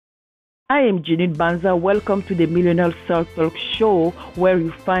I am Janine Banza. Welcome to the Millionaire Self Talk Show, where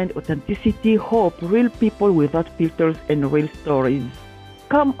you find authenticity, hope, real people without filters, and real stories.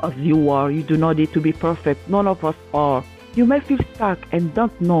 Come as you are. You do not need to be perfect. None of us are. You may feel stuck and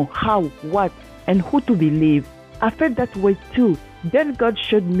don't know how, what, and who to believe. I felt that way too. Then God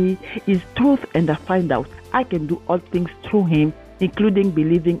showed me His truth, and I find out I can do all things through Him, including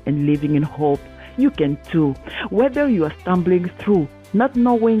believing and living in hope. You can too. Whether you are stumbling through, not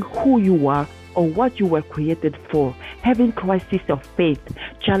knowing who you are or what you were created for, having crises of faith,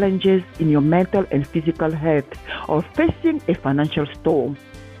 challenges in your mental and physical health, or facing a financial storm.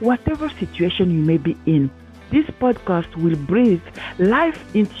 Whatever situation you may be in, this podcast will breathe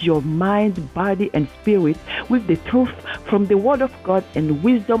life into your mind, body, and spirit with the truth from the Word of God and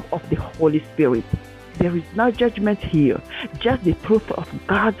wisdom of the Holy Spirit. There is no judgment here, just the truth of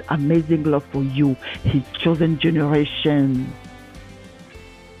God's amazing love for you, His chosen generation.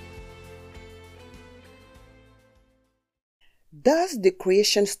 Does the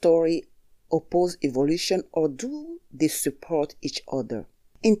creation story oppose evolution, or do they support each other?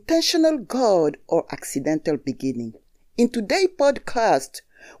 Intentional God or accidental beginning? In today's podcast,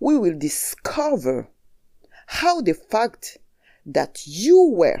 we will discover how the fact that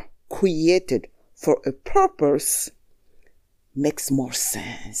you were created for a purpose makes more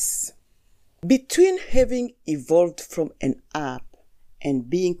sense. Between having evolved from an ape and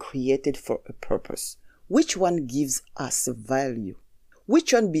being created for a purpose, which one gives us value?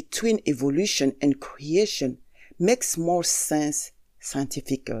 Which one between evolution and creation makes more sense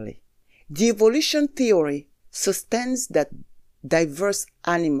scientifically? The evolution theory sustains that diverse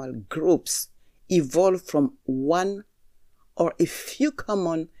animal groups evolve from one or a few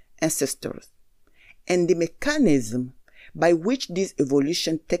common ancestors, and the mechanism by which this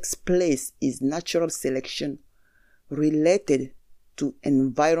evolution takes place is natural selection related to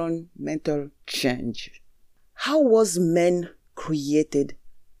environmental change. How was man created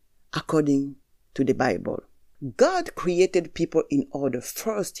according to the Bible? God created people in order.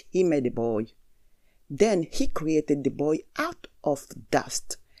 First, He made a boy. Then He created the boy out of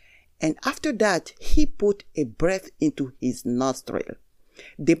dust. And after that, He put a breath into his nostril.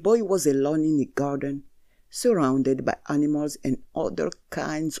 The boy was alone in the garden, surrounded by animals and other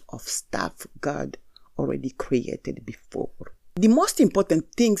kinds of stuff God already created before. The most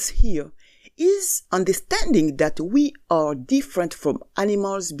important things here is understanding that we are different from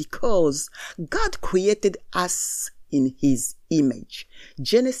animals because God created us in His image.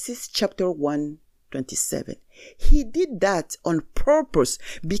 Genesis chapter 1:27. He did that on purpose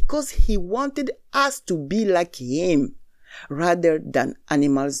because He wanted us to be like Him rather than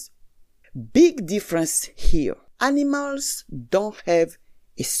animals. Big difference here. Animals don't have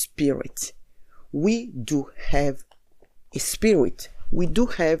a spirit. We do have a spirit. We do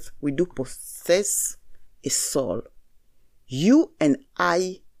possess a soul. You and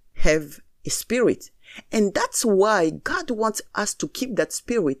I have a spirit. And that's why God wants us to keep that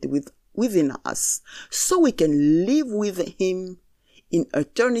spirit within us so we can live with Him in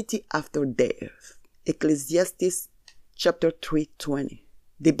eternity after death. Ecclesiastes chapter 3:20.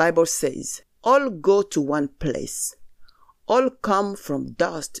 The Bible says, all go to one place. All come from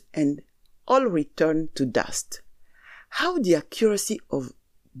dust and all return to dust. How the accuracy of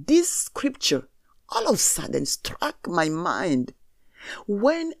this scripture all of a sudden struck my mind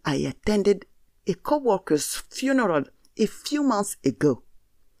when I attended a co-worker's funeral a few months ago.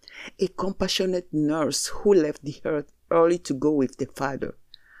 A compassionate nurse who left the earth early to go with the Father.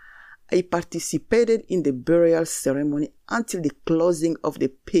 I participated in the burial ceremony until the closing of the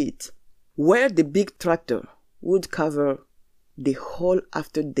pit, where the big tractor would cover the hole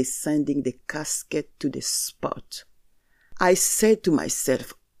after descending the casket to the spot. I said to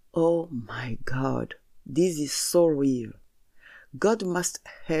myself, oh my God, this is so real. God must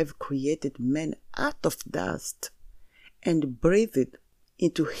have created man out of dust and breathed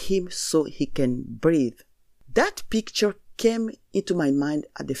into him so he can breathe. That picture came into my mind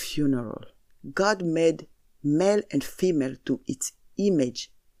at the funeral. God made male and female to its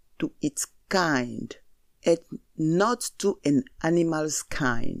image, to its kind, and not to an animal's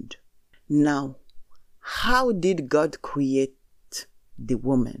kind. Now, how did God create the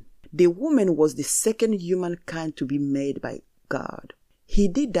woman? The woman was the second humankind to be made by God. He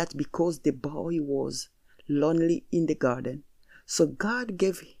did that because the boy was lonely in the garden. So God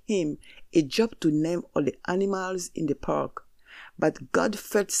gave him a job to name all the animals in the park. But God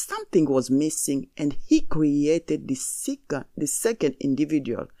felt something was missing and He created the second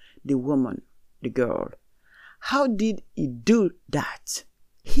individual, the woman, the girl. How did He do that?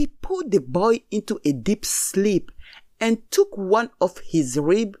 He put the boy into a deep sleep and took one of his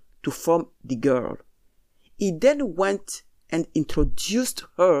ribs to form the girl. He then went and introduced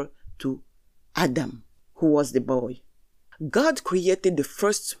her to Adam, who was the boy. God created the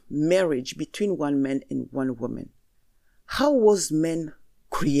first marriage between one man and one woman. How was man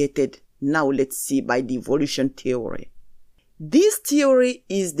created? Now let's see by the evolution theory. This theory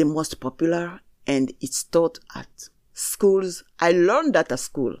is the most popular and it's taught at schools. I learned that at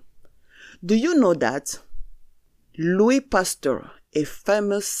school. Do you know that Louis Pasteur, a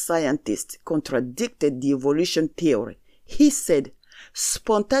famous scientist, contradicted the evolution theory? He said,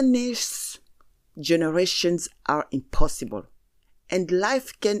 spontaneous generations are impossible, and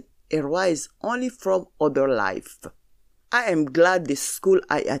life can arise only from other life. I am glad the school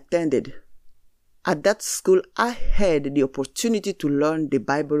I attended. At that school, I had the opportunity to learn the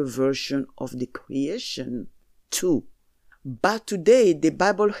Bible version of the creation too. But today, the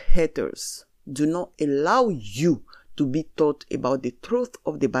Bible haters do not allow you to be taught about the truth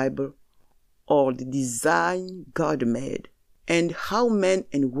of the Bible or the design God made and how men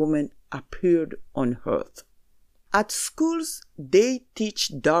and women appeared on earth. At schools, they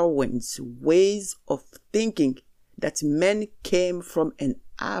teach Darwin's ways of thinking that men came from an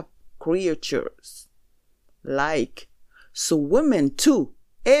ape creatures. So women too.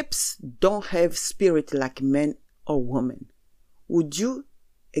 Apes don't have spirit like men or women. Would you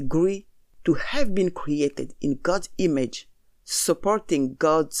agree to have been created in God's image, supporting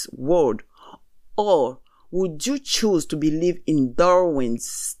God's word, or would you choose to believe in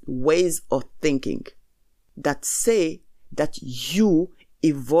Darwin's ways of thinking that say that you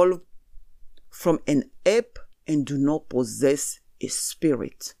evolved from an ape and do not possess a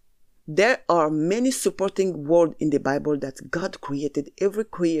spirit? There are many supporting words in the Bible that God created every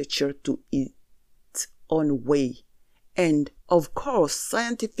creature to its own way. And of course,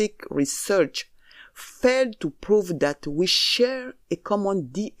 scientific research failed to prove that we share a common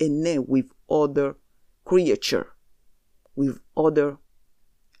DNA with other creatures, with other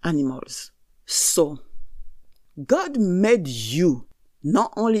animals. So, God made you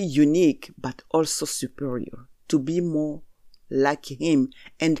not only unique, but also superior, to be more like Him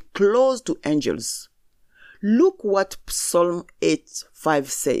and close to angels. Look what Psalm 8:5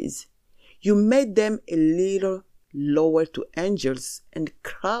 says. You made them a little lower to angels and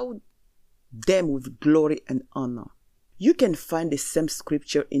crowned them with glory and honor. You can find the same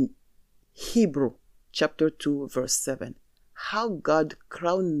scripture in Hebrew chapter 2 verse 7. How God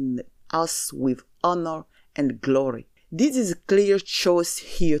crowned us with honor and glory. This is a clear choice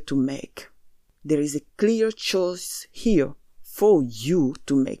here to make. There is a clear choice here for you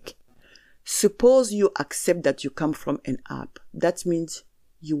to make. Suppose you accept that you come from an ape. That means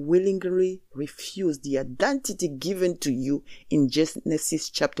you willingly refuse the identity given to you in Genesis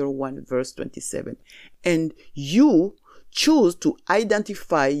chapter 1 verse 27. And you choose to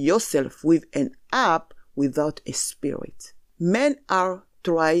identify yourself with an ape without a spirit. Men are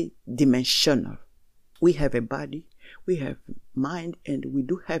tri-dimensional. We have a body, we have mind, and we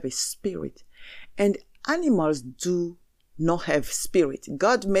do have a spirit. And animals do not have spirit.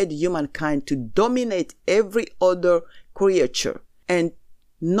 God made humankind to dominate every other creature and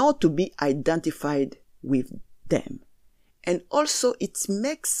not to be identified with them. And also it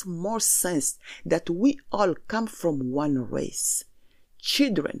makes more sense that we all come from one race.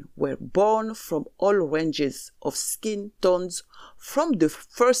 Children were born from all ranges of skin tones from the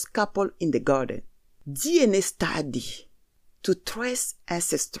first couple in the garden. DNA study to trace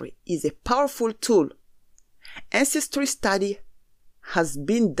ancestry is a powerful tool. Ancestry study has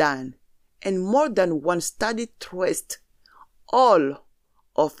been done, and more than one study traced all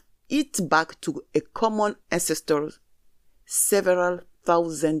of it back to a common ancestor several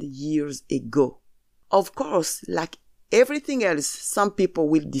thousand years ago. Of course, like everything else, some people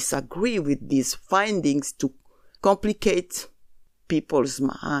will disagree with these findings to complicate people's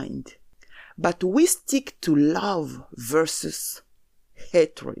mind. But we stick to love versus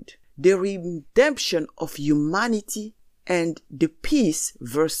hatred, the redemption of humanity, and the peace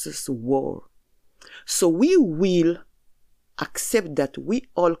versus war. So we will accept that we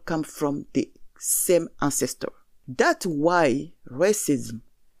all come from the same ancestor. That's why racism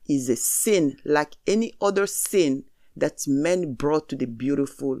is a sin like any other sin that man brought to the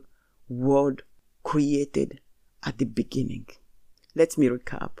beautiful world created at the beginning. Let me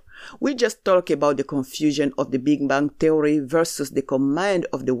recap. We just talked about the confusion of the Big Bang Theory versus the command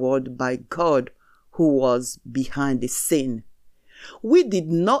of the world by God who was behind the sin. We did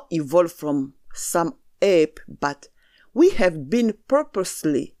not evolve from some ape, but we have been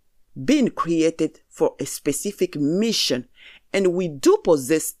purposely created for a specific mission, and we do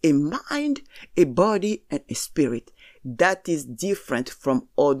possess a mind, a body, and a spirit. that is different from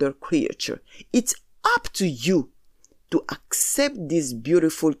other creatures. It's up to you to accept this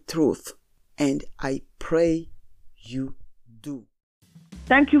beautiful truth, and I pray you do.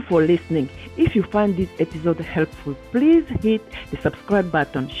 Thank you for listening. If you find this episode helpful, please hit the subscribe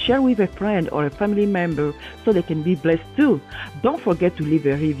button, share with a friend or a family member so they can be blessed too. Don't forget to leave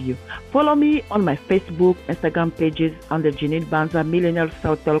a review. Follow me on my Facebook, Instagram pages under Janine Banza Millennial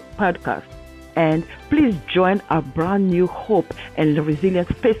South Talk Podcast. And please join our brand new Hope and Resilience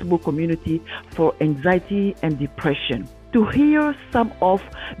Facebook community for anxiety and depression to hear some of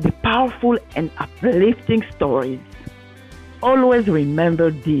the powerful and uplifting stories. Always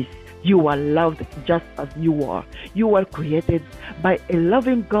remember this: you are loved just as you are. You are created by a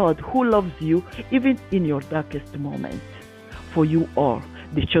loving God who loves you even in your darkest moments. For you are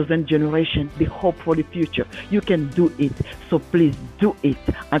the chosen generation, the hope for the future. You can do it, so please do it.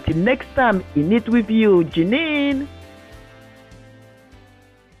 Until next time, in it with you, Janine.